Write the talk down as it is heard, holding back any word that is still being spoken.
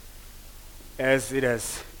as it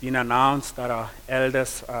has been announced that our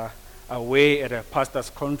elders are away at a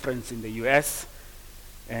pastors' conference in the US,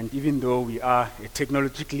 and even though we are a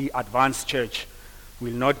technologically advanced church,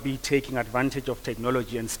 we'll not be taking advantage of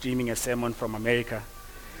technology and streaming a sermon from America.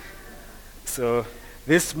 So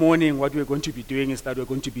this morning, what we're going to be doing is that we're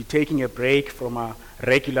going to be taking a break from our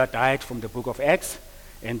regular diet from the book of Acts,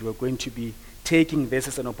 and we're going to be taking this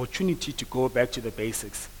as an opportunity to go back to the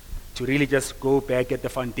basics, to really just go back at the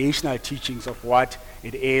foundational teachings of what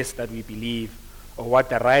it is that we believe, or what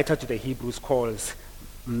the writer to the Hebrews calls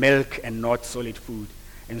milk and not solid food.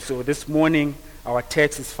 And so this morning, our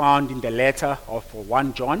text is found in the letter of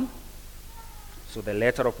 1 John. So the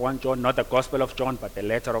letter of 1 John, not the Gospel of John, but the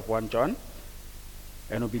letter of 1 John.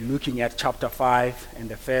 And we'll be looking at chapter 5 and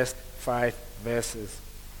the first 5 verses.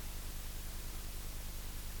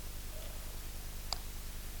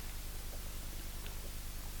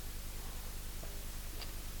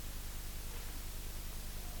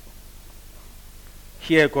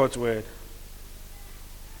 Hear God's word.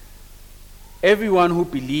 Everyone who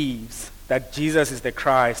believes that Jesus is the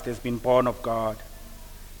Christ has been born of God,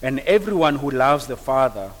 and everyone who loves the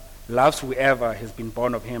Father loves whoever has been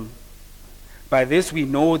born of him. By this we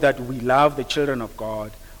know that we love the children of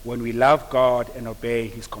God, when we love God and obey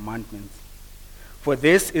his commandments. For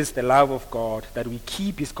this is the love of God, that we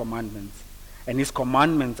keep his commandments, and his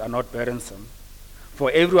commandments are not burdensome.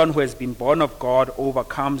 For everyone who has been born of God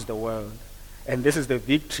overcomes the world. And this is the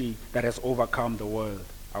victory that has overcome the world,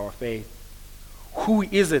 our faith. Who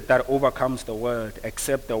is it that overcomes the world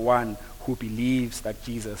except the one who believes that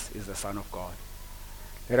Jesus is the Son of God?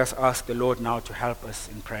 Let us ask the Lord now to help us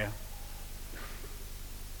in prayer.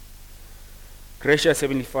 Gracious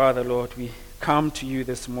Heavenly Father, Lord, we come to you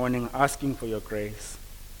this morning asking for your grace.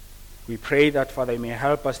 We pray that, Father, you may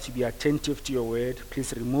help us to be attentive to your word.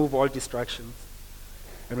 Please remove all distractions.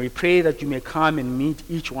 And we pray that you may come and meet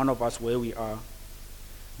each one of us where we are.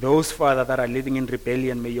 Those, Father, that are living in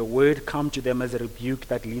rebellion, may your word come to them as a rebuke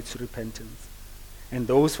that leads to repentance. And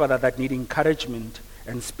those, Father, that need encouragement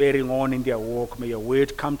and spurring on in their walk, may your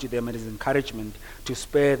word come to them as encouragement to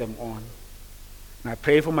spur them on. And I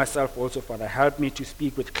pray for myself also, Father, help me to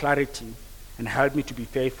speak with clarity and help me to be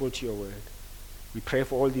faithful to your word. We pray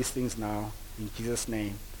for all these things now. In Jesus'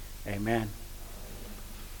 name, amen.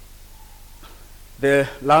 The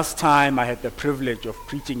last time I had the privilege of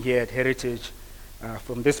preaching here at Heritage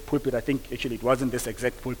from this pulpit, I think actually it wasn't this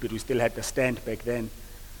exact pulpit, we still had the stand back then.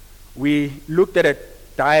 We looked at a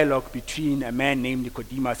dialogue between a man named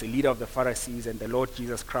Nicodemus, a leader of the Pharisees, and the Lord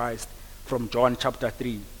Jesus Christ from John chapter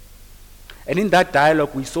 3. And in that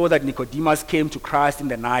dialogue, we saw that Nicodemus came to Christ in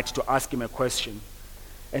the night to ask him a question.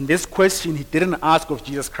 And this question he didn't ask of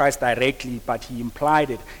Jesus Christ directly, but he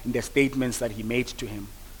implied it in the statements that he made to him.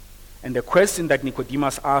 And the question that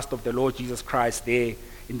Nicodemus asked of the Lord Jesus Christ there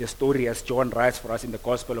in the story as John writes for us in the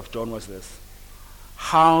Gospel of John was this: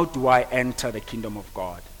 how do I enter the kingdom of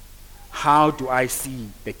God? How do I see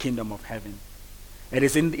the kingdom of heaven? It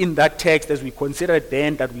is in that text, as we considered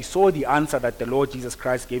then, that we saw the answer that the Lord Jesus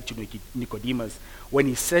Christ gave to Nicodemus when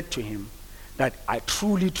he said to him that I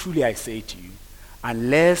truly, truly I say to you,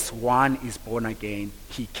 unless one is born again,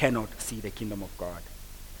 he cannot see the kingdom of God.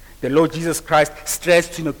 The Lord Jesus Christ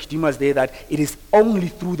stressed to Nicodemus there that it is only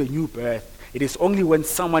through the new birth, it is only when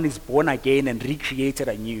someone is born again and recreated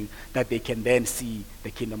anew that they can then see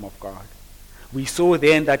the kingdom of God. We saw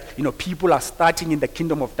then that people are starting in the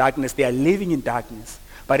kingdom of darkness, they are living in darkness,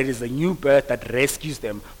 but it is the new birth that rescues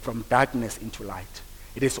them from darkness into light.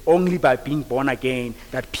 It is only by being born again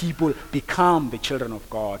that people become the children of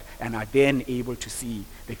God and are then able to see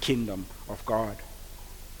the kingdom of God.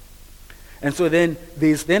 And so then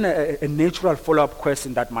there's then a natural follow-up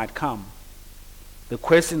question that might come. The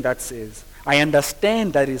question that says, I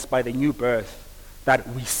understand that it is by the new birth that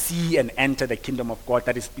we see and enter the kingdom of God,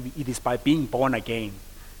 that it is by being born again.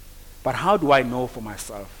 But how do I know for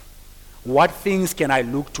myself? What things can I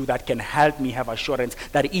look to that can help me have assurance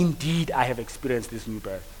that indeed I have experienced this new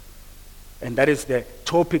birth? And that is the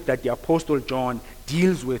topic that the Apostle John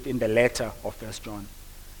deals with in the letter of 1 John.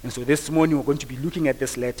 And so this morning we're going to be looking at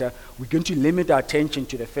this letter. We're going to limit our attention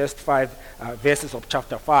to the first 5 verses of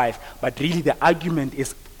chapter 5, but really the argument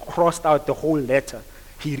is crossed out the whole letter.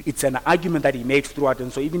 It's an argument that he makes throughout,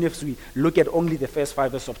 and so even if we look at only the first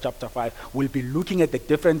 5 verses of chapter 5, we'll be looking at the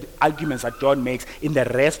different arguments that John makes in the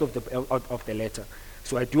rest of the letter.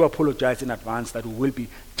 So I do apologize in advance that we will be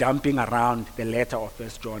jumping around the letter of 1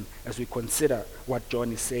 John as we consider what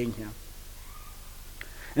John is saying here.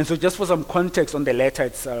 And so just for some context on the letter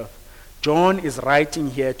itself, John is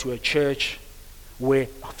writing here to a church where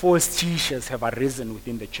false teachers have arisen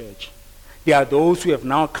within the church. There are those who have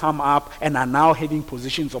now come up and are now having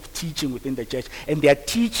positions of teaching within the church, and they are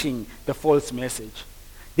teaching the false message.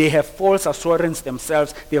 They have false assurance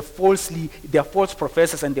themselves. They are false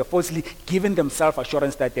professors, and they are falsely giving themselves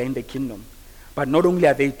assurance that they're in the kingdom. But not only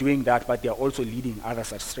are they doing that, but they are also leading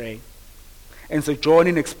others astray. And so John,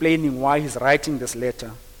 in explaining why he's writing this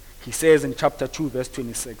letter, he says in chapter 2, verse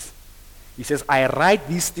 26, he says, I write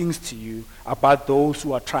these things to you about those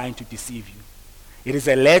who are trying to deceive you. It is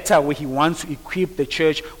a letter where he wants to equip the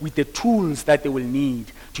church with the tools that they will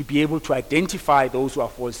need to be able to identify those who are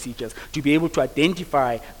false teachers, to be able to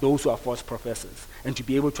identify those who are false professors, and to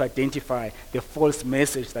be able to identify the false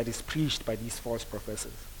message that is preached by these false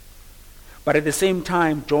professors. But at the same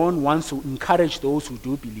time, John wants to encourage those who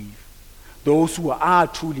do believe, those who are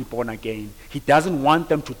truly born again. He doesn't want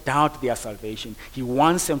them to doubt their salvation. He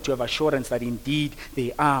wants them to have assurance that indeed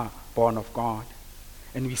they are born of God.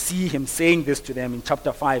 And we see him saying this to them in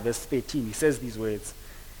chapter 5, verse 13. He says these words.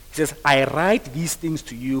 He says, I write these things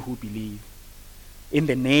to you who believe in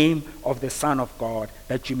the name of the Son of God,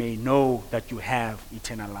 that you may know that you have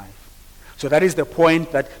eternal life. So that is the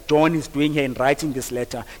point that John is doing here in writing this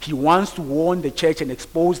letter. He wants to warn the church and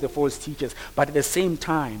expose the false teachers, but at the same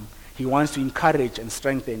time, he wants to encourage and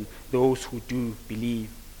strengthen those who do believe.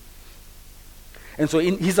 And so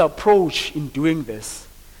in his approach in doing this,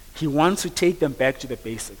 he wants to take them back to the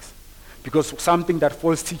basics. Because something that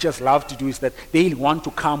false teachers love to do is that they want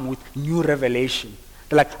to come with new revelation.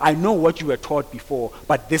 They're like, I know what you were taught before,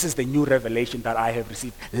 but this is the new revelation that I have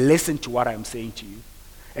received. Listen to what I'm saying to you.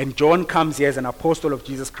 And John comes here as an apostle of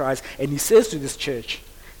Jesus Christ, and he says to this church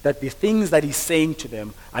that the things that he's saying to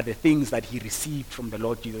them are the things that he received from the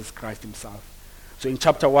Lord Jesus Christ himself. So in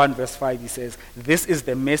chapter 1, verse 5, he says, this is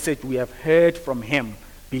the message we have heard from him,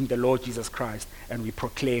 being the Lord Jesus Christ, and we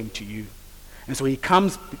proclaim to you. And so he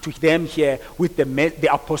comes to them here with the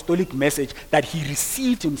apostolic message that he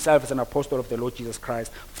received himself as an apostle of the Lord Jesus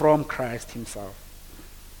Christ from Christ himself.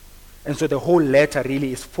 And so the whole letter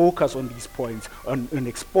really is focused on these points, on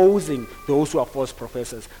exposing those who are false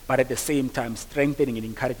professors, but at the same time strengthening and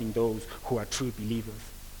encouraging those who are true believers.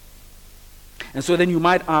 And so then you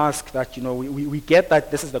might ask that, we get that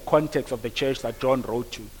this is the context of the church that John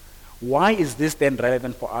wrote to. Why is this then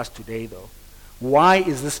relevant for us today, though? Why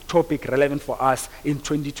is this topic relevant for us in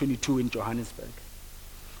 2022 in Johannesburg?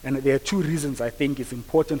 And there are two reasons I think it's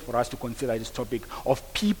important for us to consider this topic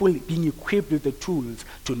of people being equipped with the tools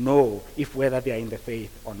to know whether they are in the faith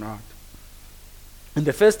or not. And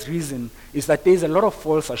the first reason is that there's a lot of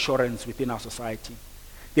false assurance within our society.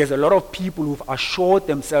 There's a lot of people who've assured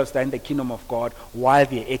themselves they're in the kingdom of God while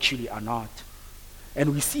they actually are not.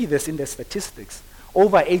 And we see this in the statistics.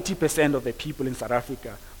 Over 80% of the people in South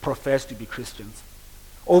Africa profess to be Christians.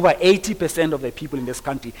 Over 80% of the people in this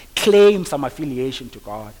country claim some affiliation to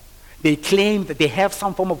God. They claim that they have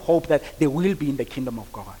some form of hope that they will be in the kingdom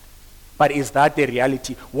of God. But is that the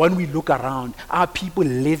reality? When we look around, are people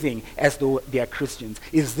living as though they are Christians?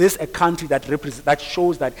 Is this a country that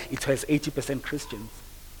shows that it has 80% Christians?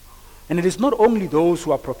 And it is not only those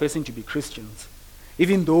who are professing to be Christians.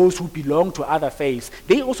 Even those who belong to other faiths,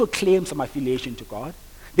 they also claim some affiliation to God.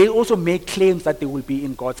 They also make claims that they will be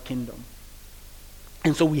in God's kingdom.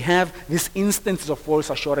 And so we have these instances of false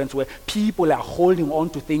assurance where people are holding on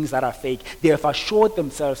to things that are fake. They have assured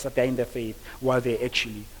themselves that they're in the faith while they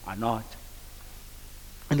actually are not.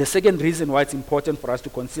 And the second reason why it's important for us to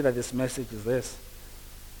consider this message is this.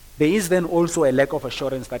 There is then also a lack of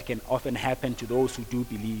assurance that can often happen to those who do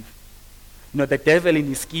believe. The devil in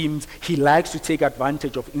his schemes, he likes to take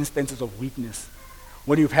advantage of instances of weakness.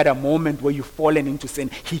 When you've had a moment where you've fallen into sin,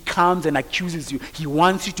 he comes and accuses you. He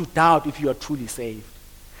wants you to doubt if you are truly saved.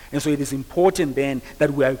 And so it is important then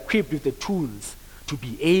that we are equipped with the tools to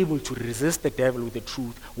be able to resist the devil with the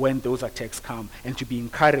truth when those attacks come and to be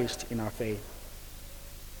encouraged in our faith.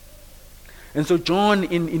 And so John,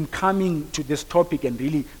 in coming to this topic and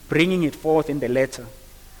really bringing it forth in the letter,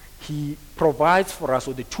 he provides for us,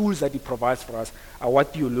 or the tools that he provides for us, are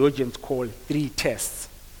what theologians call 3 tests.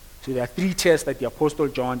 So there are 3 tests that the Apostle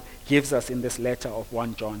John gives us in this letter of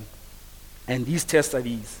 1 John. And these tests are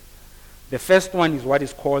these. The first one is what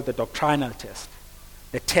is called the doctrinal test.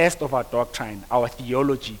 The test of our doctrine, our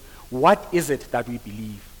theology. What is it that we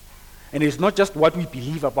believe? And it's not just what we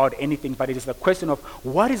believe about anything, but it is the question of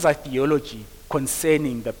what is our theology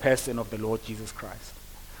concerning the person of the Lord Jesus Christ.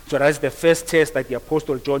 So that's the first test that the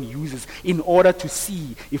Apostle John uses in order to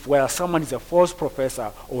see if whether someone is a false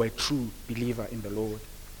professor or a true believer in the Lord.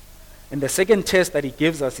 And the second test that he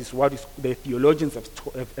gives us is what the theologians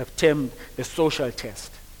have termed the social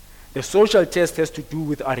test. The social test has to do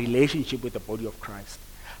with our relationship with the body of Christ.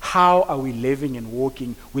 How are we living and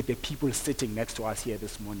walking with the people sitting next to us here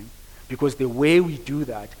this morning? Because the way we do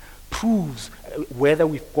that proves whether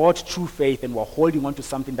we've got true faith and we're holding on to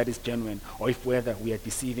something that is genuine, or if whether we are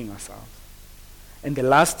deceiving ourselves. And the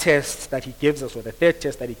last test that he gives us, or the third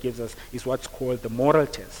test that he gives us, is what's called the moral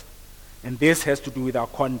test. And this has to do with our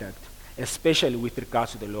conduct, especially with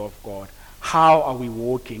regards to the law of God. How are we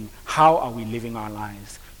walking? How are we living our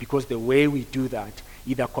lives? Because the way we do that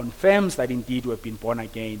either confirms that indeed we've been born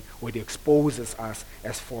again, or it exposes us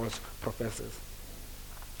as false professors.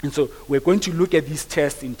 And so we're going to look at these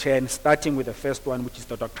tests in turn, starting with the first one, which is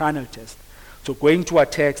the doctrinal test. So going to our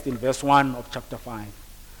text in verse 1 of chapter 5,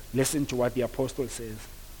 listen to what the apostle says.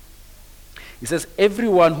 He says,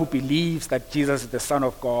 everyone who believes that Jesus is the Son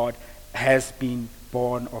of God has been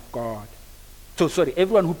born of God.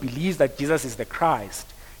 Everyone who believes that Jesus is the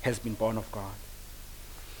Christ has been born of God.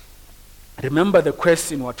 Remember the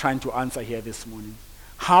question we're trying to answer here this morning.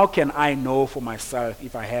 How can I know for myself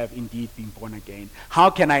if I have indeed been born again? How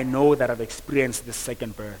can I know that I've experienced the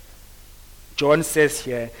second birth? John says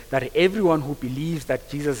here that everyone who believes that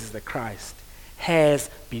Jesus is the Christ has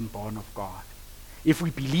been born of God. If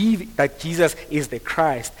we believe that Jesus is the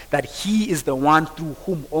Christ, that he is the one through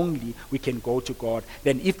whom only we can go to God,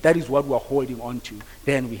 then if that is what we're holding on to,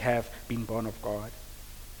 then we have been born of God.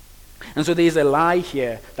 And so there is a lie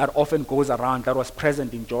here that often goes around that was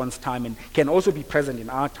present in John's time and can also be present in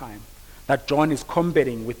our time, that John is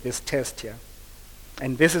combating with this test here.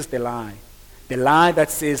 And this is the lie. The lie that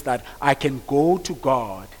says that I can go to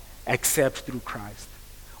God except through Christ.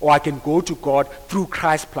 Or I can go to God through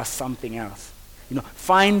Christ plus something else.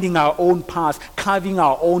 Finding our own path, carving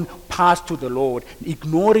our own path to the Lord,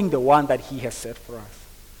 ignoring the one that he has set for us.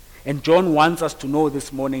 And John wants us to know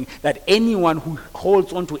this morning that anyone who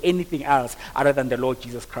holds on to anything else other than the Lord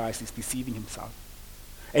Jesus Christ is deceiving himself.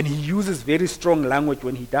 And he uses very strong language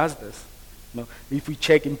when he does this. If we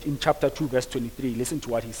check in chapter 2, verse 23, listen to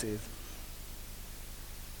what he says.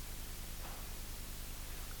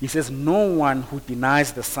 He says, no one who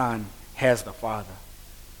denies the Son has the Father.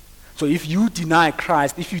 So if you deny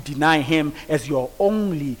Christ, if you deny him as your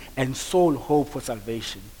only and sole hope for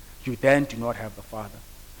salvation, you then do not have the Father.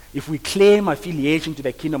 If we claim affiliation to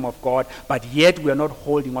the kingdom of God, but yet we are not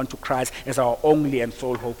holding on to Christ as our only and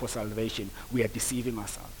sole hope for salvation, we are deceiving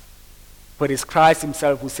ourselves. But it's Christ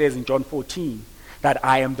himself who says in John 14 that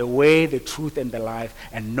I am the way, the truth, and the life,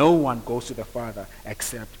 and no one goes to the Father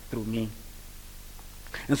except through me.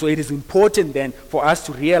 And so it is important then for us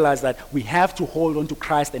to realize that we have to hold on to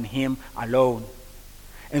Christ and him alone.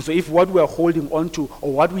 And so if what we are holding on to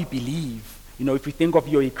or what we believe, if you think of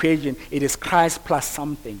your equation, it is Christ plus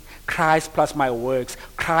something, Christ plus my works,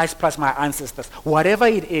 Christ plus my ancestors, whatever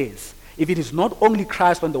it is. If it is not only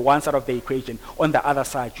Christ on the one side of the equation, on the other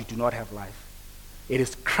side, you do not have life. It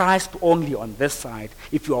is Christ only on this side.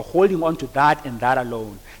 If you are holding on to that and that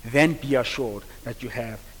alone, then be assured that you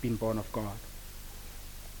have been born of God.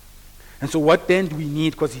 And so what then do we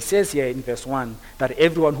need? Because he says here in verse 1 that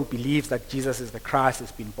everyone who believes that Jesus is the Christ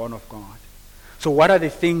has been born of God. So what are the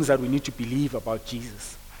things that we need to believe about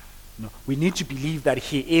Jesus? We need to believe that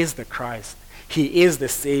he is the Christ. He is the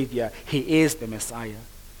Savior. He is the Messiah.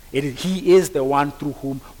 He is the one through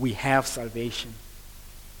whom we have salvation.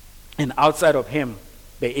 And outside of him,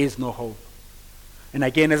 there is no hope. And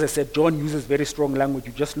again, as I said, John uses very strong language.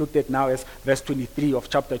 You just looked at now as verse 23 of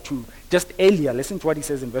chapter 2. Just earlier, listen to what he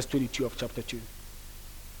says in verse 22 of chapter 2.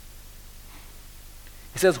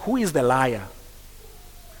 He says, who is the liar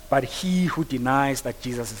but he who denies that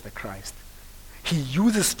Jesus is the Christ? He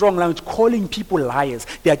uses strong language, calling people liars.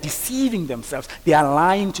 They are deceiving themselves. They are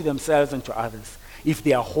lying to themselves and to others if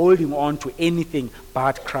they are holding on to anything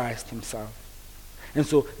but Christ himself. And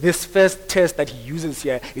so this first test that he uses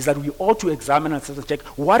here is that we ought to examine ourselves and check,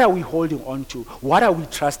 what are we holding on to? What are we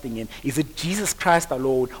trusting in? Is it Jesus Christ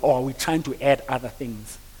alone, or are we trying to add other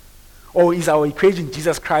things? Or is our equation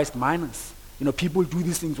Jesus Christ minus? People do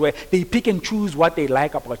these things where they pick and choose what they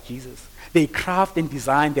like about Jesus. They craft and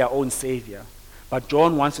design their own Savior. But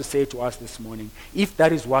John wants to say to us this morning, if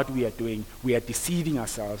that is what we are doing, we are deceiving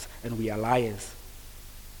ourselves and we are liars.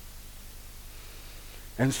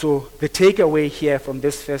 And so the takeaway here from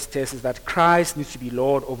this first test is that Christ needs to be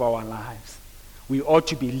Lord of our lives. We ought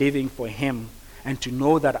to be living for him and to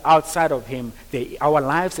know that outside of him, our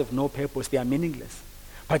lives have no purpose. They are meaningless.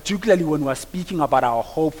 Particularly when we are speaking about our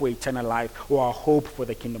hope for eternal life or our hope for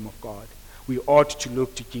the kingdom of God. We ought to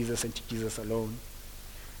look to Jesus and to Jesus alone.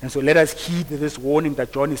 And so let us heed this warning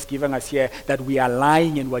that John is giving us here, that we are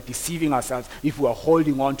lying and we are deceiving ourselves if we are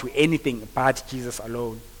holding on to anything but Jesus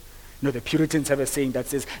alone. The Puritans have a saying that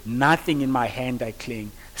says, nothing in my hand I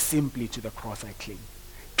cling, simply to the cross I cling.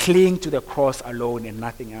 Cling to the cross alone and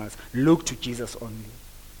nothing else. Look to Jesus only.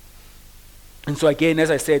 And so again, as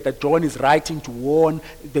I said, that John is writing to warn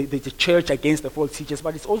the church against the false teachers,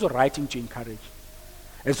 but it's also writing to encourage.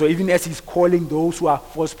 And so even as he's calling those who are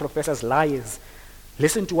false professors liars,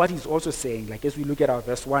 listen to what he's also saying. Like as we look at our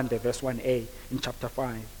verse 1, the verse 1a in chapter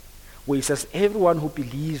 5, where he says, everyone who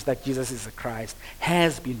believes that Jesus is the Christ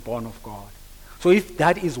has been born of God. So if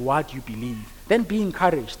that is what you believe, then be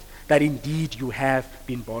encouraged that indeed you have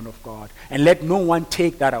been born of God. And let no one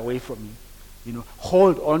take that away from you.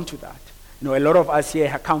 Hold on to that. A lot of us here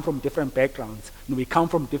have come from different backgrounds. We come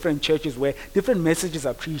from different churches where different messages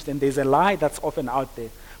are preached, and there's a lie that's often out there,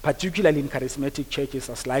 particularly in charismatic churches,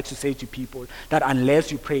 as like to say to people that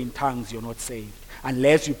unless you pray in tongues, you're not saved.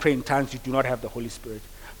 Unless you pray in tongues, you do not have the Holy Spirit.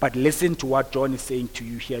 But listen to what John is saying to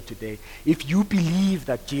you here today. If you believe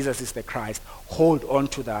that Jesus is the Christ, hold on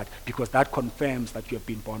to that, because that confirms that you have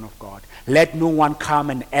been born of God. Let no one come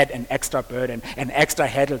and add an extra burden, an extra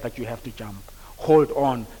hurdle that you have to jump. Hold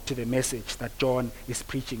on to the message that John is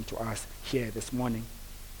preaching to us here this morning.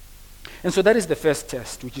 And so that is the first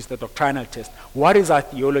test, which is the doctrinal test. What is our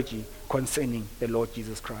theology concerning the Lord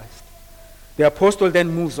Jesus Christ? The apostle then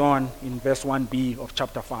moves on in verse 1b of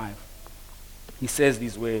chapter 5. He says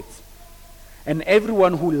these words, and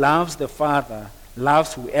everyone who loves the Father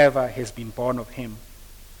loves whoever has been born of him.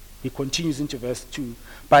 He continues into verse 2.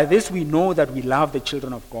 By this we know that we love the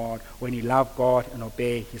children of God when we love God and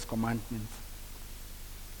obey his commandments.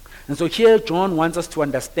 And so here John wants us to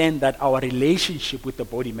understand that our relationship with the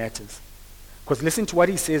body matters. Because listen to what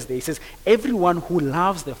he says there. He says, everyone who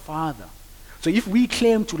loves the Father. So if we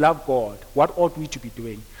claim to love God, what ought we to be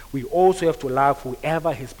doing? We also have to love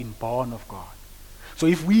whoever has been born of God. So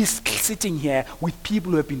if we're sitting here with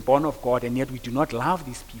people who have been born of God and yet we do not love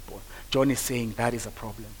these people, John is saying that is a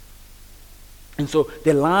problem. And so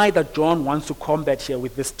the lie that John wants to combat here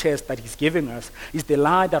with this test that he's giving us is the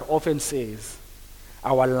lie that often says,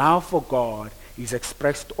 our love for God is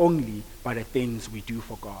expressed only by the things we do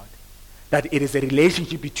for God. That it is a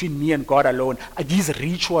relationship between me and God alone. These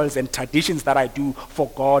rituals and traditions that I do for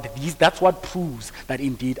God, that's what proves that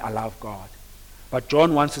indeed I love God. But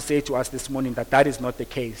John wants to say to us this morning that that is not the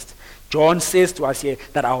case. John says to us here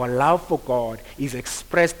that our love for God is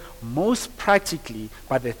expressed most practically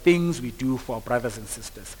by the things we do for our brothers and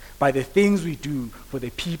sisters, by the things we do for the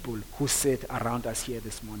people who sit around us here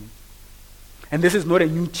this morning. And this is not a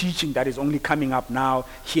new teaching that is only coming up now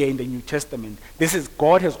here in the New Testament.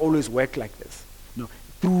 God has always worked like this.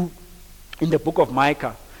 In the book of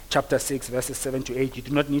Micah, chapter 6, verses 7 to 8, you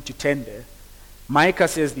do not need to turn there. Micah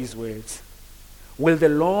says these words, will the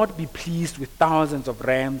Lord be pleased with thousands of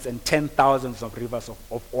rams and 10,000s of rivers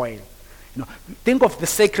of oil? Think of the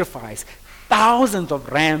sacrifice. Thousands of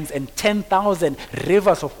rams and 10,000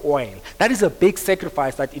 rivers of oil. That is a big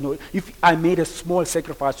sacrifice that, if I made a small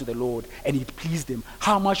sacrifice to the Lord and it pleased him,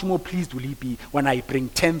 how much more pleased will he be when I bring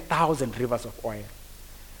 10,000 rivers of oil?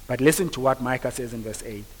 But listen to what Micah says in verse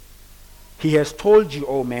 8. He has told you,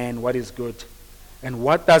 O man, what is good. And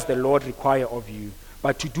what does the Lord require of you?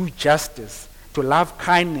 But to do justice, to love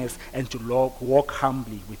kindness, and to walk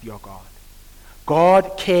humbly with your God.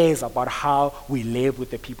 God cares about how we live with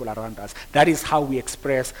the people around us. That is how we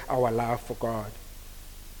express our love for God.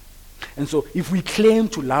 And so if we claim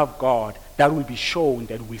to love God, that will be shown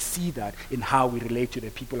that we see that in how we relate to the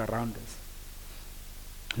people around us.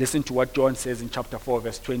 Listen to what John says in chapter 4,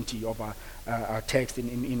 verse 20 of our text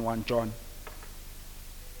in 1 John.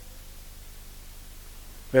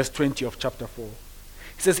 Verse 20 of chapter 4.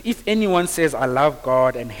 He says, if anyone says, I love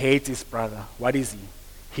God and hates his brother, what is he?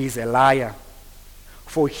 He is a liar.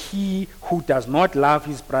 For he who does not love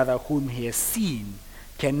his brother whom he has seen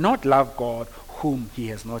cannot love God whom he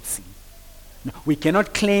has not seen. No, we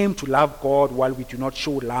cannot claim to love God while we do not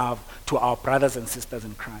show love to our brothers and sisters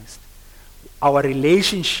in Christ. Our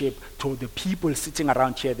relationship to the people sitting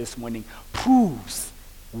around here this morning proves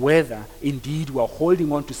whether indeed we are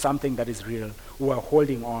holding on to something that is real or we are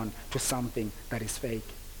holding on to something that is fake.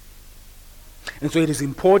 And so it is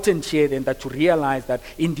important here then that to realize that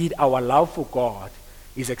indeed our love for God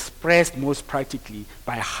is expressed most practically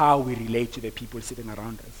by how we relate to the people sitting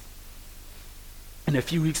around us. And a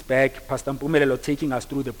few weeks back, Pastor Mpumelelo taking us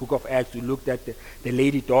through the book of Acts, we looked at the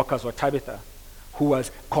lady Dorcas or Tabitha, who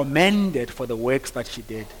was commended for the works that she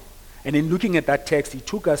did. And in looking at that text, he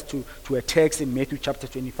took us to a text in Matthew chapter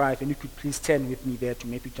 25. And you could please turn with me there to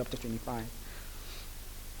Matthew chapter 25.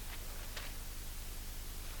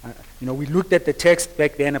 We looked at the text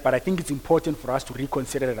back then, but I think it's important for us to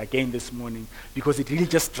reconsider it again this morning because it really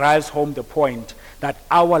just drives home the point that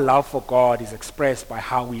our love for God is expressed by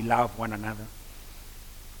how we love one another.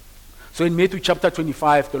 So in Matthew chapter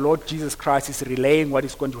 25, the Lord Jesus Christ is relaying what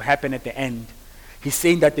is going to happen at the end. He's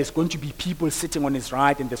saying that there's going to be people sitting on his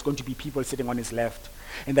right and there's going to be people sitting on his left.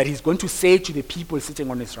 And that he's going to say to the people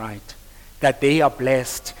sitting on his right that they are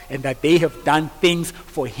blessed and that they have done things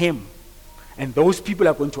for him. And those people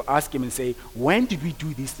are going to ask him and say, when did we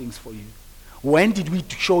do these things for you? When did we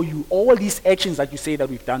show you all these actions that you say that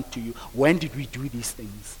we've done to you? When did we do these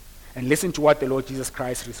things? And listen to what the Lord Jesus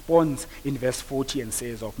Christ responds in verse 40 and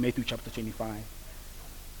says of Matthew chapter 25.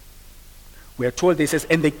 We are told, he says,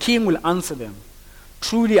 and the king will answer them,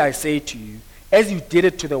 truly I say to you, as you did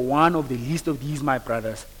it to the one of the least of these my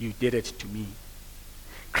brothers, you did it to me.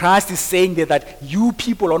 Christ is saying there that you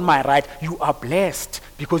people on my right, you are blessed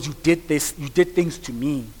because you did this, you did things to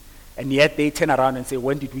me. And yet they turn around and say,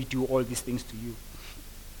 when did we do all these things to you?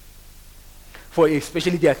 For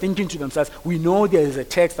especially they are thinking to themselves, we know there is a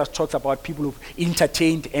text that talks about people who've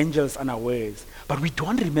entertained angels unawares, but we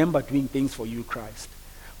don't remember doing things for you, Christ.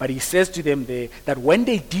 But he says to them there that when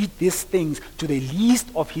they did these things to the least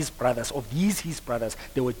of his brothers, of these his brothers,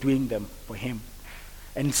 they were doing them for him.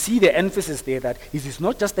 And see the emphasis there that it is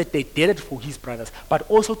not just that they did it for his brothers, but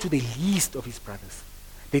also to the least of his brothers.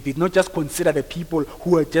 They did not just consider the people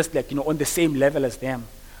who were just on the same level as them,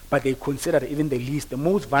 but they considered even the least, the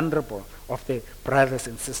most vulnerable of the brothers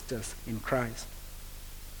and sisters in Christ.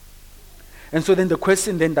 And so then the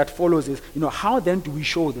question then that follows is, how then do we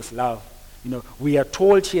show this love? We are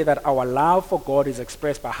told here that our love for God is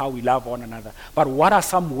expressed by how we love one another. But what are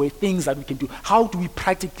some things that we can do? How do we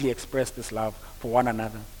practically express this love for one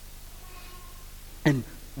another? And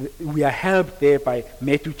we are helped there by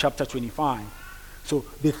Matthew chapter 25. So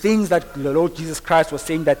the things that the Lord Jesus Christ was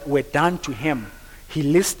saying that were done to him, he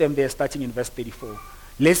lists them there starting in verse 34.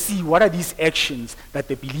 Let's see what are these actions that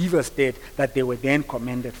the believers did that they were then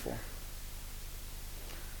commended for.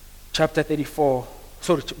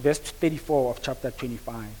 Verse 34 of chapter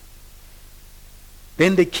 25.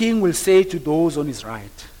 Then the king will say to those on his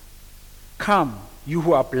right, come, you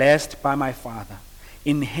who are blessed by my Father,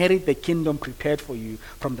 inherit the kingdom prepared for you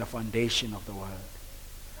from the foundation of the world.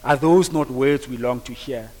 Are those not words we long to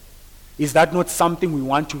hear? Is that not something we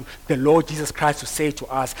want the Lord Jesus Christ to say to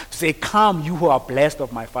us? To say, come, you who are blessed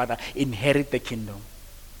of my Father, inherit the kingdom.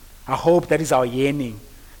 I hope that is our yearning,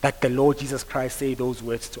 that the Lord Jesus Christ say those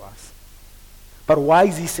words to us. But why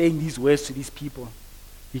is he saying these words to these people?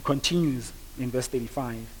 He continues in verse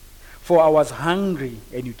 35. For I was hungry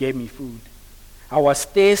and you gave me food. I was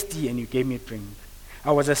thirsty and you gave me drink.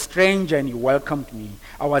 I was a stranger and you welcomed me.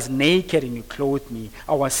 I was naked and you clothed me.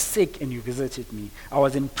 I was sick and you visited me. I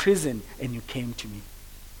was in prison and you came to me.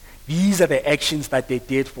 These are the actions that they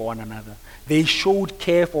did for one another. They showed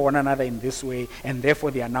care for one another in this way, and therefore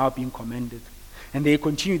they are now being commended. And they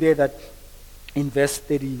continue there that in verse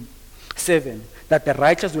 37, that the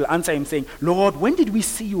righteous will answer him saying, Lord, when did we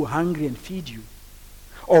see you hungry and feed you?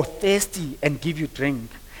 Or thirsty and give you drink?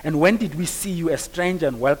 And when did we see you a stranger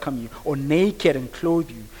and welcome you, or naked and clothe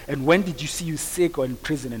you? And when did you see you sick or in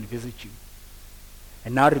prison and visit you?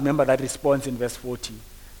 And now remember that response in verse 40.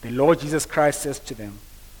 The Lord Jesus Christ says to them,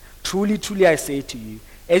 truly, truly I say to you,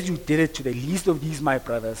 as you did it to the least of these my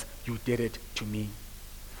brothers, you did it to me.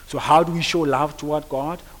 So how do we show love toward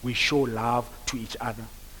God? We show love to each other.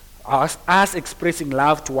 Us expressing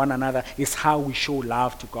love to one another is how we show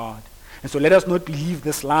love to God. And so let us not believe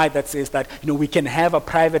this lie that says that we can have a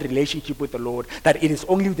private relationship with the Lord, that it is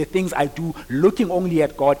only the things I do, looking only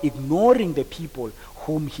at God, ignoring the people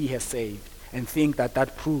whom he has saved, and think that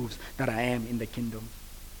that proves that I am in the kingdom.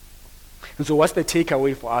 And so what's the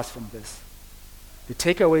takeaway for us from this? The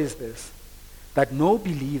takeaway is this, that no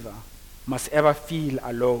believer must ever feel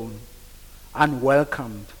alone,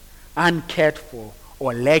 unwelcomed, uncared for,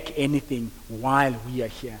 or lack anything while we are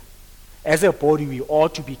here. As a body, we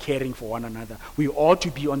ought to be caring for one another. We ought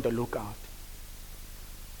to be on the lookout.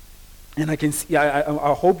 And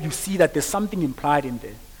I hope you see that there's something implied in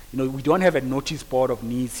there. We don't have a notice board of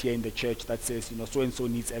needs here in the church that says, so-and-so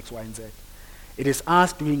needs X, Y, and Z. It is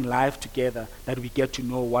us doing life together that we get to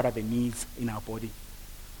know what are the needs in our body.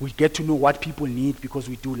 We get to know what people need because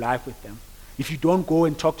we do life with them. If you don't go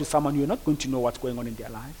and talk to someone, you're not going to know what's going on in their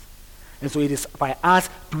lives. And so it is by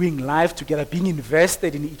us doing life together, being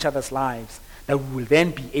invested in each other's lives, that we will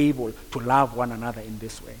then be able to love one another in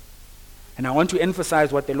this way. And I want to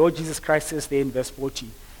emphasize what the Lord Jesus Christ says there in verse 40.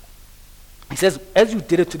 He says, as you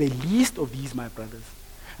did it to the least of these, my brothers.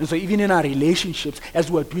 And so even in our relationships,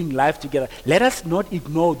 as we are doing life together, let us not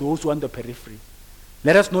ignore those who are on the periphery.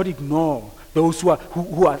 Let us not ignore those who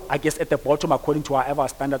are, I guess, at the bottom according to whatever our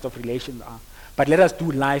standards of relations are. But let us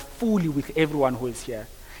do life fully with everyone who is here.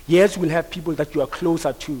 Yes, we'll have people that you are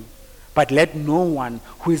closer to, But let no one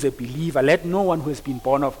who is a believer, let no one who has been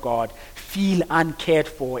born of God feel uncared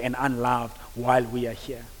for and unloved while we are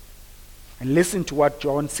here. And listen to what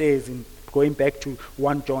John says in going back to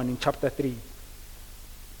 1 John in chapter 3.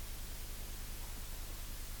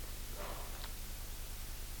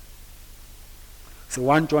 So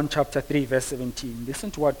 1 John chapter 3 verse 17.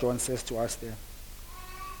 Listen to what John says to us there.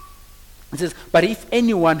 It says, but if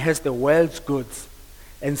anyone has the world's goods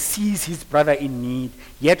and sees his brother in need,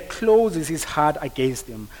 yet closes his heart against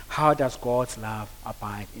him, how does God's love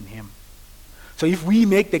abide in him? So if we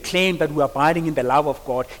make the claim that we're abiding in the love of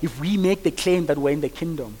God, if we make the claim that we're in the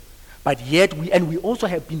kingdom, but yet we also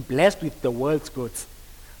have been blessed with the world's goods,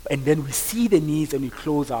 and then we see the needs and we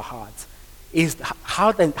close our hearts,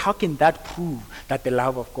 how can that prove that the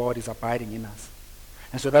love of God is abiding in us?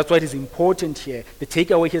 And so that's why it is important here. The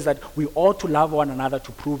takeaway here is that we ought to love one another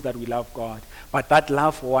to prove that we love God. But that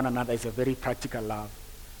love for one another is a very practical love.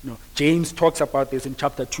 James talks about this in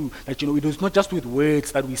chapter 2, that it is not just with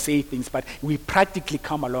words that we say things, but we practically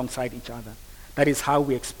come alongside each other. That is how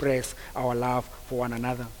we express our love for one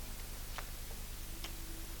another.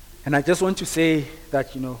 And I just want to say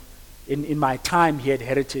that, in my time here at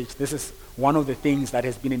Heritage, this is one of the things that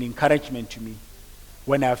has been an encouragement to me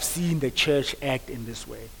when I've seen the church act in this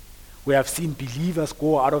way. We have seen believers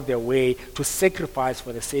go out of their way to sacrifice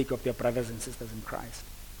for the sake of their brothers and sisters in Christ.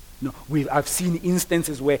 I've seen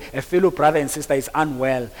instances where a fellow brother and sister is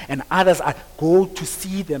unwell and others go to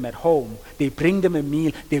see them at home. They bring them a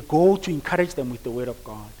meal. They go to encourage them with the word of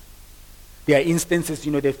God. There are instances,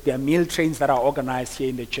 there are meal trains that are organized here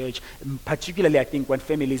in the church, particularly I think when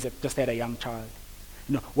families have just had a young child.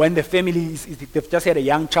 When the family they've just had a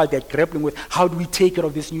young child, they're grappling with how do we take care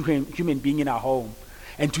of this new human being in our home?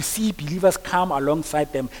 And to see believers come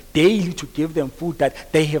alongside them daily to give them food,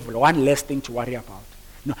 that they have one less thing to worry about.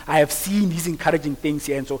 I have seen these encouraging things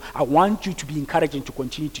here, and so I want you to be encouraged and to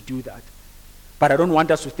continue to do that. But I don't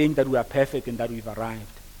want us to think that we are perfect and that we've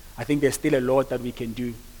arrived. I think there's still a lot that we can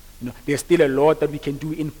do. There's still a lot that we can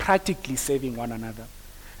do in practically saving one another.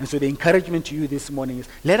 And so the encouragement to you this morning is,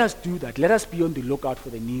 let us do that. Let us be on the lookout for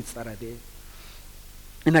the needs that are there.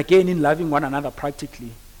 And again, in loving one another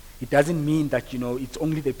practically, it doesn't mean that, it's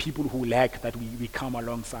only the people who lack that we come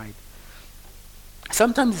alongside.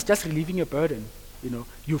 Sometimes it's just relieving a burden.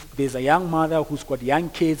 There's a young mother who's got young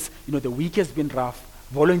kids, the week has been rough,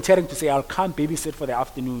 volunteering to say, I'll come babysit for the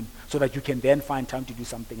afternoon so that you can then find time to do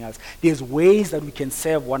something else. There's ways that we can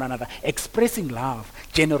serve one another, expressing love,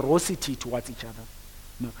 generosity towards each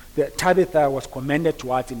other. Tabitha was commended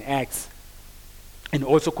towards in Acts, and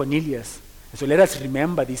also Cornelius. And so let us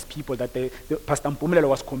remember these people that Pastor Mpumelelo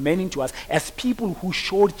was commending to us as people who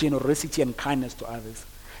showed generosity and kindness to others.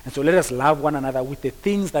 And so let us love one another with the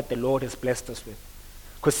things that the Lord has blessed us with.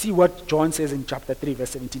 Because see what John says in chapter 3,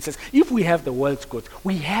 verse 17. It says, if we have the world's goods,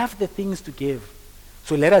 we have the things to give.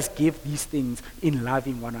 So let us give these things in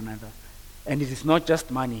loving one another. And it is not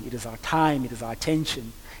just money. It is our time. It is our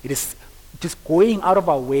attention. It is just going out of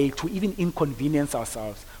our way to even inconvenience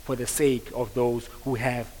ourselves for the sake of those who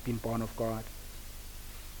have been born of God.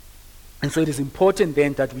 And so it is important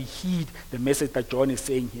then that we heed the message that John is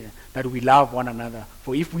saying here, that we love one another.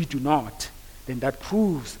 For if we do not, then that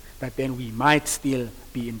proves that then we might still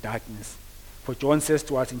be in darkness. For John says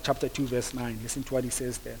to us in chapter 2, verse 9, listen to what he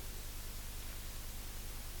says there.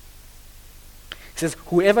 He says,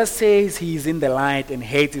 whoever says he is in the light and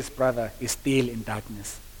hates his brother is still in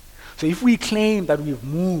darkness. So if we claim that we've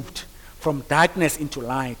moved from darkness into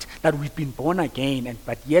light, that we've been born again,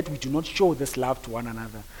 but yet we do not show this love to one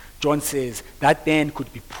another, John says that then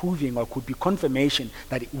could be proving or could be confirmation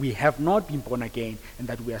that we have not been born again and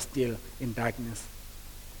that we are still in darkness.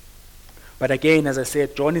 But again, as I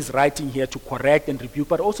said, John is writing here to correct and rebuke,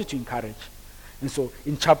 but also to encourage. And so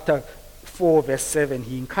in chapter 4, verse 7,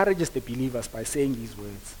 he encourages the believers by saying these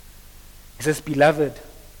words. He says, beloved,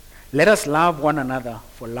 let us love one another,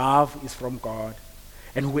 for love is from God.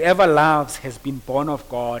 And whoever loves has been born of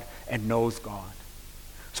God and knows God.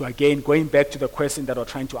 So again, going back to the question that we're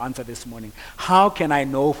trying to answer this morning, how can I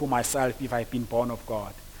know for myself if I've been born of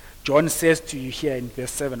God? John says to you here in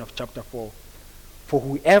verse 7 of chapter 4, for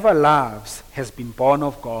whoever loves has been born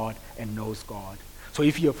of God and knows God. So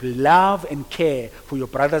if you have love and care for your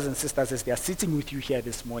brothers and sisters as they are sitting with you here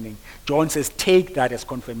this morning, John says take that as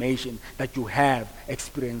confirmation that you have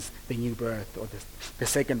experienced the new birth or the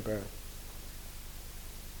second birth.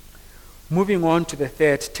 Moving on to the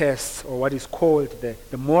third test, or what is called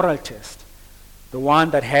the moral test, the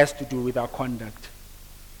one that has to do with our conduct.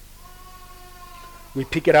 We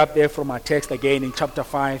pick it up there from our text again in chapter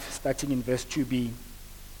 5, starting in verse 2b.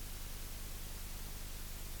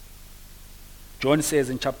 John says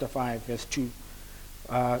in chapter 5, verse 2,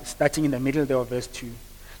 starting in the middle there of verse 2, it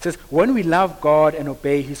says, when we love God and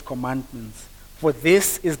obey his commandments, for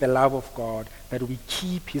this is the love of God, that we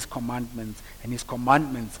keep his commandments, and his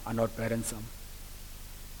commandments are not burdensome.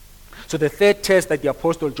 So the third test that the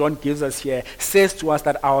Apostle John gives us here says to us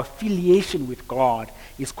that our affiliation with God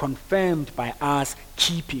is confirmed by us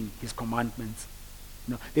keeping his commandments.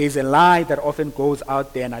 There is a lie that often goes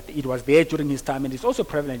out there, and it was there during his time, and it's also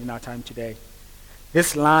prevalent in our time today.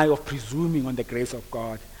 This lie of presuming on the grace of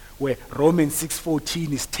God, where Romans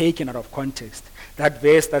 6:14 is taken out of context. That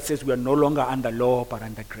verse that says we are no longer under law but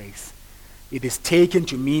under grace. It is taken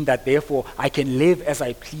to mean that therefore I can live as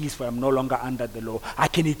I please, for I am no longer under the law. I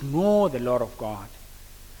can ignore the law of God.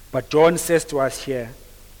 But John says to us here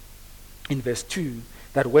in verse 2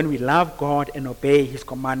 that when we love God and obey his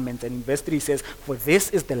commandments, and in verse 3 says, for this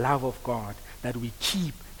is the love of God, that we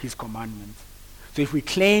keep his commandments. So if we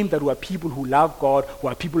claim that we are people who love God, who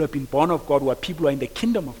are people who have been born of God, who are people who are in the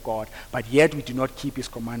kingdom of God, but yet we do not keep his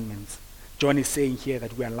commandments, John is saying here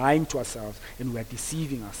that we are lying to ourselves and we are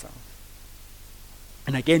deceiving ourselves.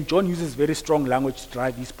 And again, John uses very strong language to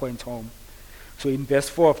drive these points home. So in verse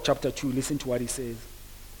 4 of chapter 2, listen to what he says.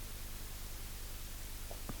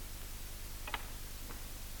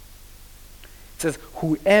 It says,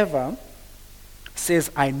 whoever says,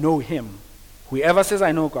 I know him, whoever says,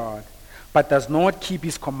 I know God, but does not keep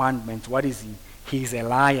his commandments, what is he? He is a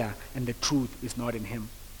liar, and the truth is not in him.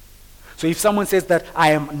 So if someone says that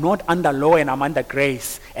I am not under law and I'm under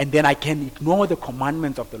grace, and then I can ignore the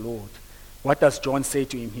commandments of the Lord, what does John say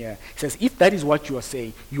to him here? He says, if that is what you are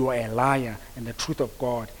saying, you are a liar, and the truth of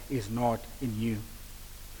God is not in you.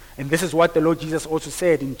 And this is what the Lord Jesus also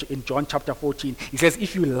said in John chapter 14. He says,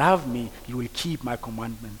 if you love me, you will keep my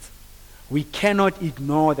commandments. We cannot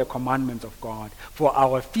ignore the commandments of God, for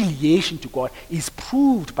our affiliation to God is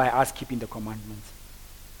proved by us keeping the commandments.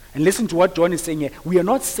 And listen to what John is saying here. We are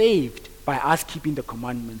not saved by us keeping the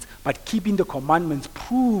commandments, but keeping the commandments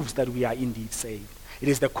proves that we are indeed saved. It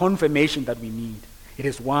is the confirmation that we need. It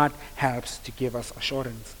is what helps to give us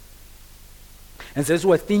assurance. And so as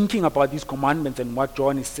we're thinking about these commandments and what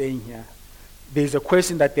John is saying here, there's a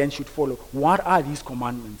question that then should follow. What are these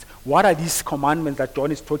commandments? What are these commandments that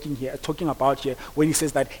John is talking about here when he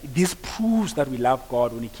says that this proves that we love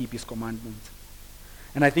God when we keep his commandments?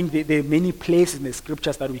 And I think there are many places in the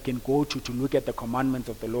scriptures that we can go to look at the commandments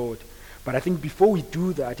of the Lord. But I think before we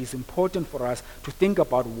do that, it's important for us to think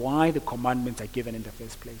about why the commandments are given in the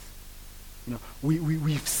first place.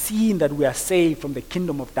 We've seen that we are saved from the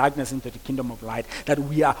kingdom of darkness into the kingdom of light, that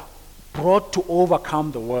we are brought to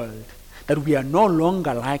overcome the world, that we are no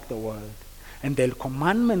longer like the world. And the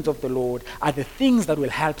commandments of the Lord are the things that will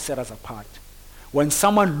help set us apart. When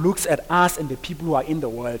someone looks at us and the people who are in the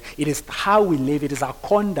world, it is how we live, it is our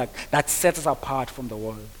conduct that sets us apart from the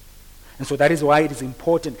world. And so that is why it is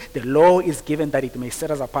important. The law is given that it may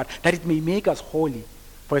set us apart, that it may make us holy.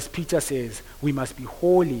 For as Peter says, we must be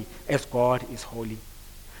holy as God is holy.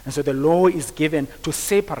 And so the law is given to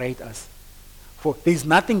separate us. For there is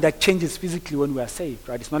nothing that changes physically when we are saved,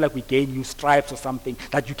 right? It's not like we gain new stripes or something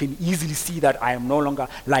that you can easily see that I am no longer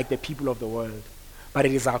like the people of the world. But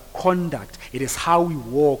it is our conduct. It is how we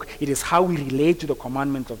walk. It is how we relate to the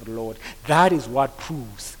commandments of the Lord. That is what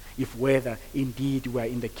proves if whether indeed we are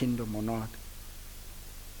in the kingdom or not.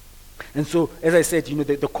 And so, as I said,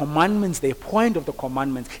 the commandments, the point of the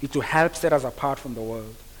commandments is to help set us apart from the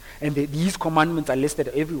world. And these commandments are listed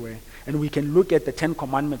everywhere. And we can look at the 10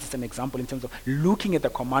 commandments as an example in terms of looking at the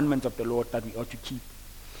commandments of the Lord that we ought to keep.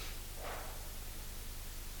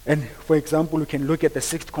 And for example, we can look at the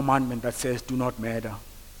 6th commandment that says, do not murder.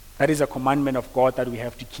 That is a commandment of God that we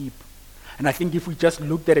have to keep. And I think if we just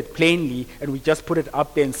looked at it plainly and we just put it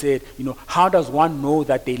up there and said, how does one know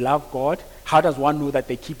that they love God? How does one know that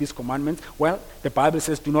they keep his commandments? Well, the Bible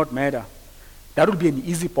says, do not murder. That would be an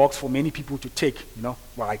easy box for many people to tick. Well,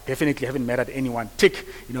 I definitely haven't murdered anyone. Tick.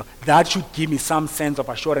 That should give me some sense of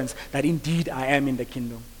assurance that indeed I am in the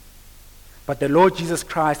kingdom. But the Lord Jesus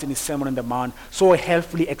Christ in his Sermon on the Mount so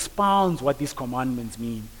helpfully expounds what these commandments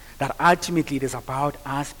mean. That ultimately it is about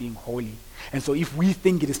us being holy. And so if we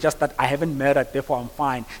think it is just that I haven't murdered, therefore I'm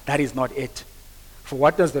fine, that is not it. For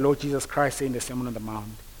what does the Lord Jesus Christ say in the Sermon on the Mount?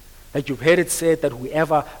 That you've heard it said that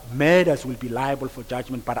whoever murders will be liable for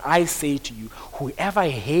judgment. But I say to you, whoever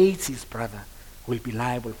hates his brother will be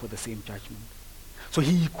liable for the same judgment. So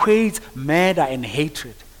he equates murder and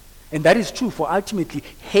hatred. And that is true, for ultimately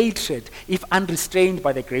hatred, if unrestrained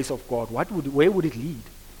by the grace of God, where would it lead?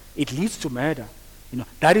 It leads to murder.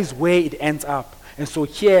 That is where it ends up. And so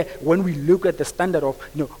here, when we look at the standard of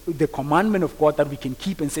the commandment of God that we can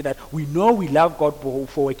keep and say that we know we love God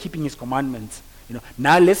for keeping his commandments,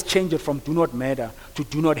 Now let's change it from do not murder to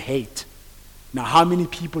do not hate. Now how many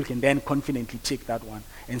people can then confidently take that one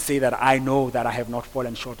and say that I know that I have not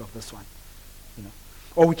fallen short of this one?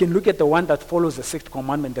 Or we can look at the one that follows the sixth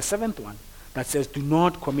commandment, the seventh one, that says do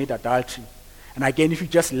not commit adultery. And again, if you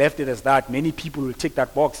just left it as that, many people will tick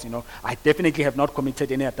that box. I definitely have not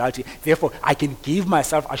committed any adultery. Therefore, I can give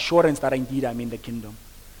myself assurance that indeed I'm in the kingdom.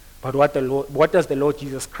 But what does the Lord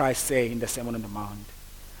Jesus Christ say in the Sermon on the Mount?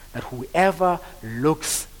 That whoever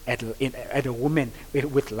looks at a woman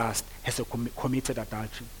with lust has committed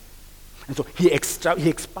adultery. And so he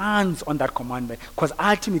expands on that commandment, because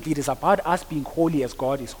ultimately it is about us being holy as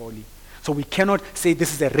God is holy. So we cannot say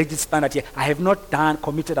this is a rigid standard here. I have not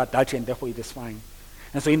committed adultery and therefore it is fine.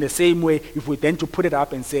 And so in the same way, if we then to put it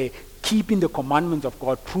up and say keeping the commandments of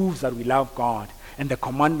God proves that we love God, and the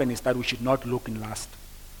commandment is that we should not look in lust,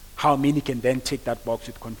 how many can then take that box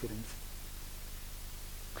with confidence?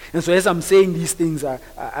 And so as I'm saying these things,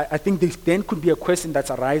 I think this then could be a question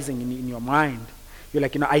that's arising in your mind. You're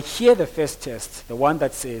like, I hear the first test, the one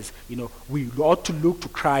that says, we ought to look to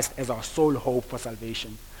Christ as our sole hope for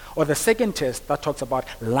salvation. Or the second test that talks about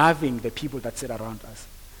loving the people that sit around us.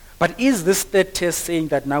 But is this third test saying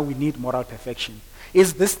that now we need moral perfection?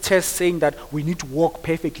 Is this test saying that we need to walk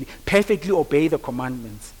perfectly obey the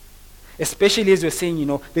commandments? Especially as we're saying,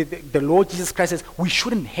 the Lord Jesus Christ says we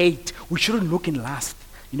shouldn't hate, we shouldn't look in lust.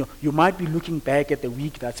 You might be looking back at the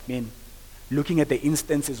week that's been, looking at the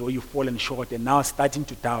instances where you've fallen short and now starting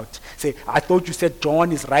to doubt. Say, I thought you said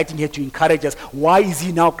John is writing here to encourage us. Why is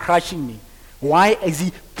he now crushing me? Why is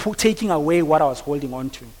he taking away what I was holding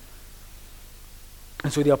on to?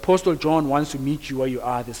 And so the Apostle John wants to meet you where you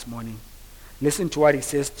are this morning. Listen to what he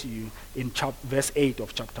says to you in verse 8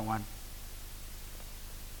 of chapter 1.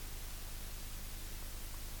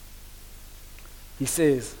 He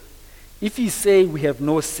says, if you say we have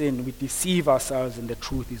no sin, we deceive ourselves and the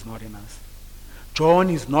truth is not in us. John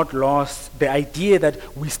is not lost. The idea that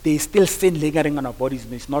there's still sin lingering on our bodies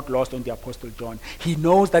is not lost on the Apostle John. He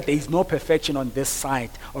knows that there is no perfection on this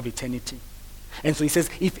side of eternity. And so he says,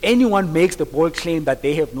 if anyone makes the bold claim that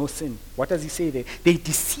they have no sin, what does he say there? They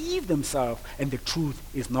deceive themselves and the truth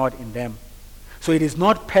is not in them. So it is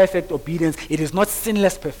not perfect obedience, it is not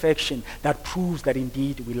sinless perfection that proves that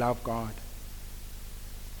indeed we love God.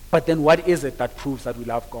 But then what is it that proves that we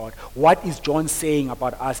love God? What is John saying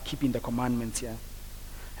about us keeping the commandments here?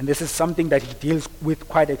 And this is something that he deals with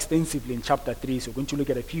quite extensively in chapter 3. So we're going to look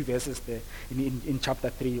at a few verses there in chapter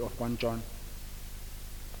 3 of 1 John.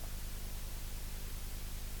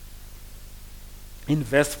 In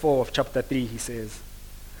verse 4 of chapter 3, he says,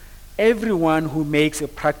 everyone who makes a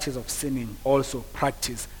practice of sinning also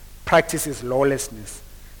practices lawlessness.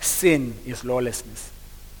 Sin is lawlessness.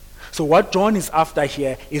 So what John is after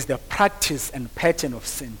here is the practice and pattern of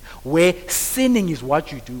sin, where sinning is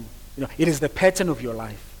what you do. It is the pattern of your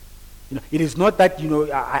life. It is not that,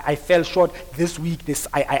 I fell short this week,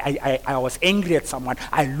 I was angry at someone,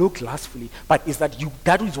 I looked lustfully, but is that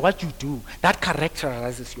is what you do. That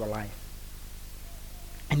characterizes your life.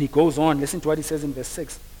 And he goes on, listen to what he says in verse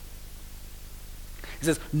 6. He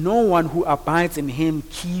says, no one who abides in him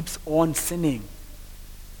keeps on sinning.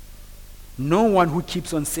 No one who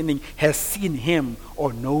keeps on sinning has seen him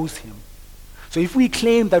or knows him. So if we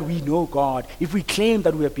claim that we know God, if we claim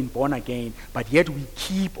that we have been born again, but yet we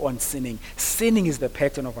keep on sinning is the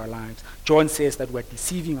pattern of our lives. John says that we're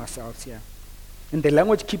deceiving ourselves here. And the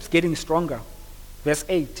language keeps getting stronger. Verse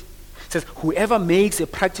 8 says, whoever makes a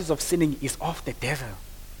practice of sinning is of the devil.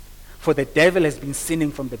 For the devil has been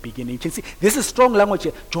sinning from the beginning. You can see, this is strong language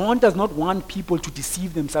here. John does not want people to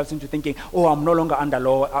deceive themselves into thinking, I'm no longer under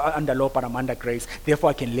law, but I'm under grace. Therefore,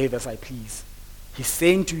 I can live as I please. He's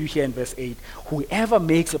saying to you here in verse 8, whoever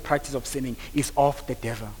makes a practice of sinning is of the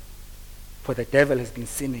devil. For the devil has been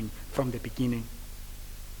sinning from the beginning.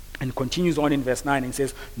 And continues on in verse 9 and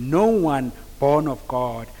says, no one born of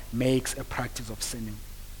God makes a practice of sinning.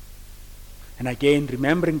 And again,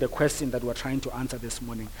 remembering the question that we're trying to answer this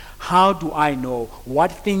morning, how do I know?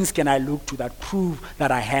 What things can I look to that prove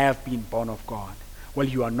that I have been born of God? Well,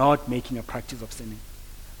 you are not making a practice of sinning.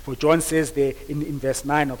 For John says there in verse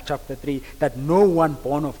 9 of chapter 3 that no one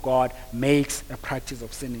born of God makes a practice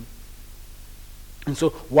of sinning. And so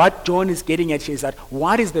what John is getting at here is that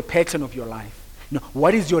what is the pattern of your life?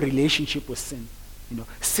 What is your relationship with sin?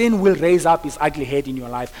 Sin will raise up its ugly head in your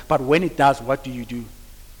life, but when it does, what do?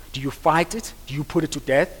 Do you fight it? Do you put it to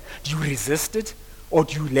death? Do you resist it? Or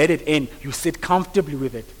do you let it in? You sit comfortably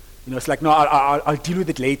with it. It's like, no, I'll deal with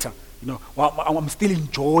it later. I'm still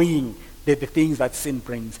enjoying the things that sin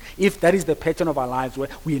brings. If that is the pattern of our lives, where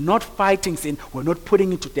we are not fighting sin, we're not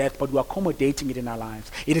putting it to death, but we're accommodating it in our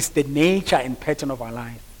lives. It is the nature and pattern of our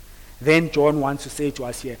life. Then John wants to say to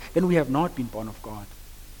us here, then we have not been born of God.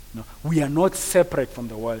 No, we are not separate from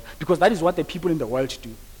the world, because that is what the people in the world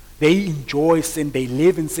do. They enjoy sin, they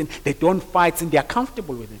live in sin, they don't fight sin, they are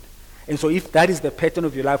comfortable with it. And so if that is the pattern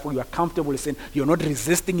of your life where you are comfortable with sin, you're not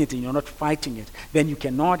resisting it and you're not fighting it, then you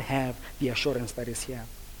cannot have the assurance that is here.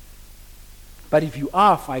 But if you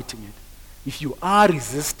are fighting it, if you are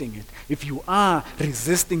resisting it, if you are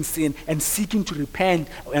resisting sin and seeking to repent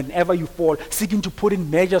whenever you fall, seeking to put in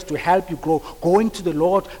measures to help you grow, going to the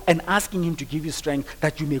Lord and asking him to give you strength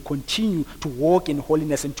that you may continue to walk in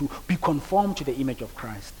holiness and to be conformed to the image of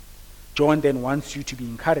Christ. John then wants you to be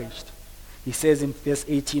encouraged. He says in verse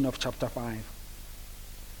 18 of chapter 5,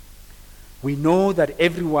 we know that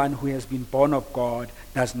everyone who has been born of God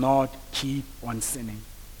does not keep on sinning.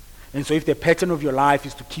 And so if the pattern of your life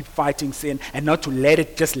is to keep fighting sin and not to let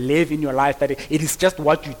it just live in your life, that it is just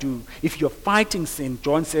what you do. If you're fighting sin,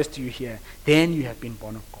 John says to you here, then you have been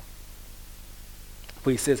born of God.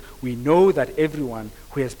 For he says, we know that everyone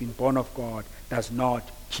who has been born of God does not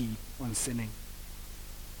keep on sinning.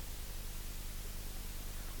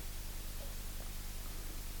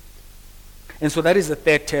 And so that is the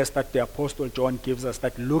third test that the Apostle John gives us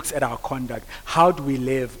that looks at our conduct. How do we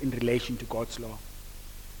live in relation to God's law?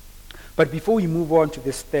 But before we move on to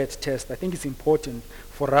this third test, I think it's important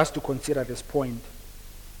for us to consider this point.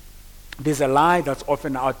 There's a lie that's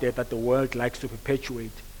often out there that the world likes to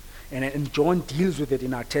perpetuate. And John deals with it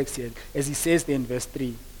in our text here, as he says there in verse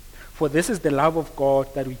 3. For this is the love of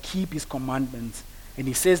God, that we keep his commandments. And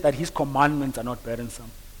he says that his commandments are not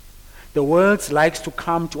burdensome. The world likes to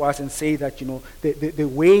come to us and say that, the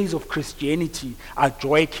ways of Christianity are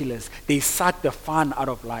joy killers. They suck the fun out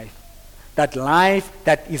of life. That life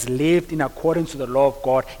that is lived in accordance to the law of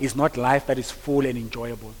God is not life that is full and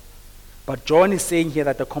enjoyable. But John is saying here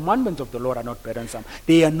that the commandments of the Lord are not burdensome.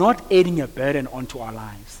 They are not adding a burden onto our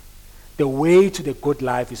lives. The way to the good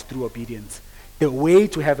life is through obedience. The way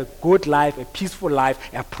to have a good life, a peaceful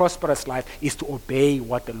life, a prosperous life is to obey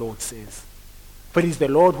what the Lord says. For it is the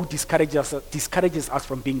Lord who discourages us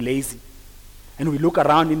from being lazy. And we look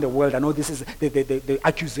around in the world. I know this is the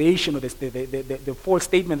accusation or the false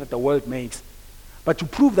statement that the world makes. But to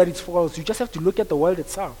prove that it's false, you just have to look at the world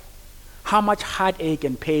itself. How much heartache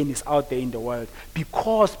and pain is out there in the world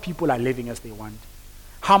because people are living as they want.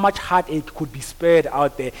 How much heartache could be spared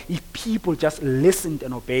out there if people just listened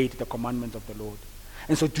and obeyed the commandments of the Lord.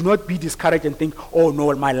 And so do not be discouraged and think, oh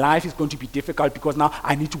no, my life is going to be difficult because now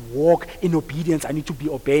I need to walk in obedience. I need to be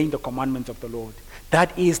obeying the commandments of the Lord.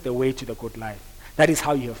 That is the way to the good life. That is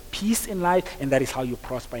how you have peace in life, and that is how you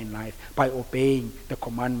prosper in life, by obeying the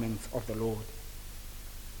commandments of the Lord.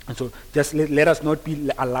 And so just let us not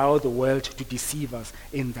allow the world to deceive us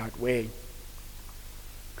in that way.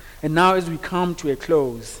 And now as we come to a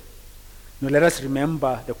close, let us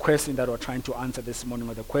remember the question that we're trying to answer this morning,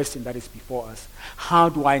 or the question that is before us. How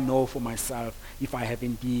do I know for myself if I have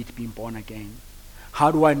indeed been born again? How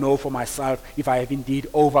do I know for myself if I have indeed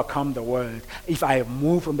overcome the world, if I have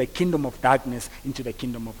moved from the kingdom of darkness into the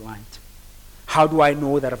kingdom of light? How do I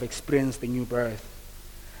know that I've experienced the new birth?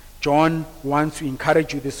 John wants to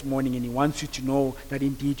encourage you this morning, and he wants you to know that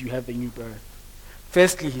indeed you have the new birth.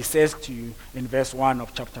 Firstly, he says to you in verse 1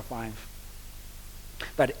 of chapter 5,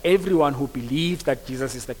 that everyone who believes that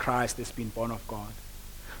Jesus is the Christ has been born of God.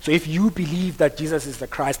 So if you believe that Jesus is the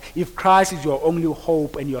Christ, if Christ is your only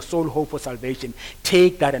hope and your sole hope for salvation,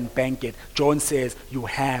 take that and bank it. John says you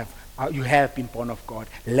have been born of God.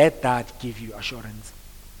 Let that give you assurance.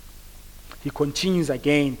 He continues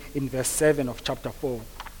again in verse 7 of chapter 4.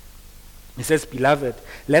 He says, beloved,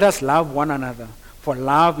 let us love one another, for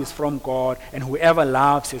love is from God, and whoever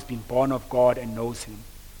loves has been born of God and knows him.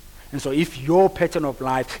 And so if your pattern of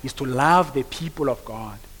life is to love the people of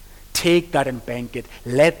God, take that and bank it.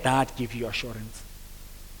 Let that give you assurance.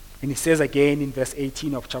 And he says again in verse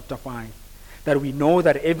 18 of chapter 5, that we know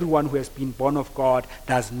that everyone who has been born of God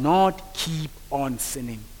does not keep on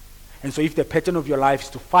sinning. And so if the pattern of your life is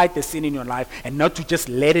to fight the sin in your life and not to just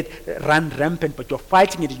let it run rampant, but you're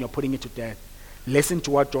fighting it and you're putting it to death, listen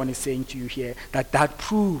to what John is saying to you here, that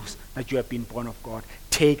proves that you have been born of God.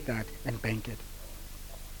 Take that and bank it.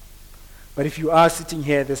 But if you are sitting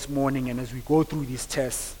here this morning and as we go through these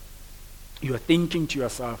tests, you are thinking to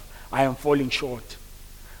yourself, I am falling short.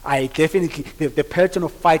 I definitely, the pattern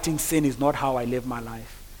of fighting sin is not how I live my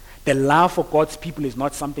life. The love for God's people is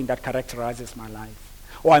not something that characterizes my life.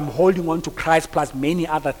 Or I'm holding on to Christ plus many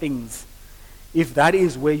other things. If that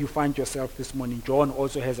is where you find yourself this morning, John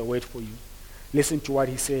also has a word for you. Listen to what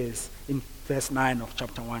he says in verse 9 of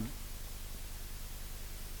chapter 1.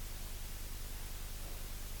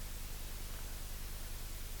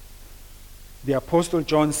 The Apostle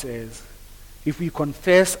John says, if we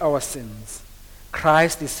confess our sins,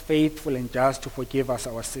 Christ is faithful and just to forgive us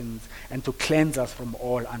our sins and to cleanse us from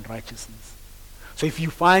all unrighteousness. So if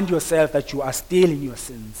you find yourself that you are still in your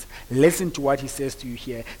sins, listen to what he says to you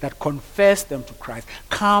here, that confess them to Christ.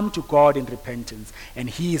 Come to God in repentance, and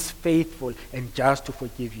he is faithful and just to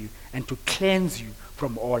forgive you and to cleanse you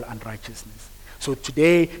from all unrighteousness. So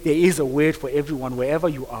today, there is a word for everyone, wherever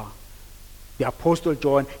you are. The Apostle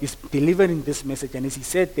John is delivering this message, and as he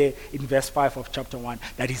said there in verse 5 of chapter 1,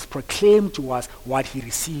 that he's proclaimed to us what he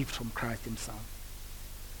received from Christ himself.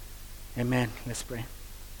 Amen. Let's pray.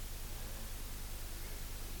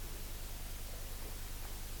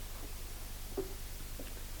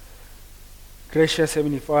 Gracious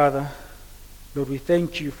Heavenly Father, Lord, we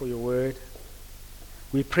thank you for your word.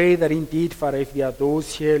 We pray that indeed, Father, if there are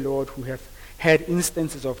those here, Lord, who have had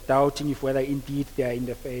instances of doubting if whether indeed they are in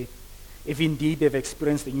the faith, if indeed they've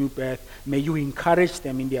experienced a new birth, may you encourage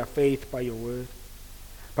them in their faith by your word.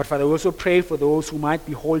 But Father, we also pray for those who might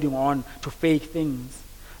be holding on to fake things,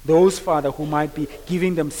 those, Father, who might be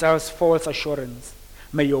giving themselves false assurance.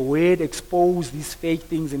 May your word expose these fake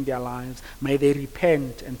things in their lives. May they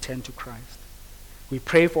repent and turn to Christ. We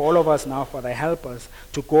pray for all of us now, Father, help us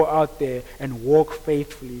to go out there and walk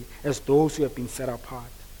faithfully as those who have been set apart.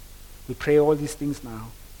 We pray all these things now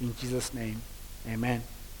in Jesus' name. Amen.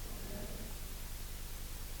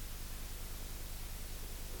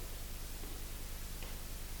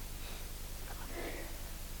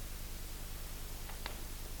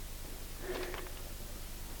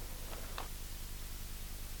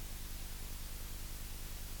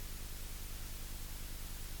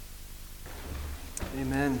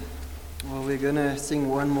 Amen. Well, we're going to sing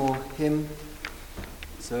one more hymn.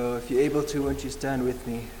 So if you're able to, won't you stand with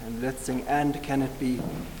me and let's sing And Can It Be?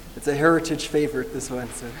 It's a heritage favorite, this one,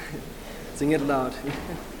 so sing it loud.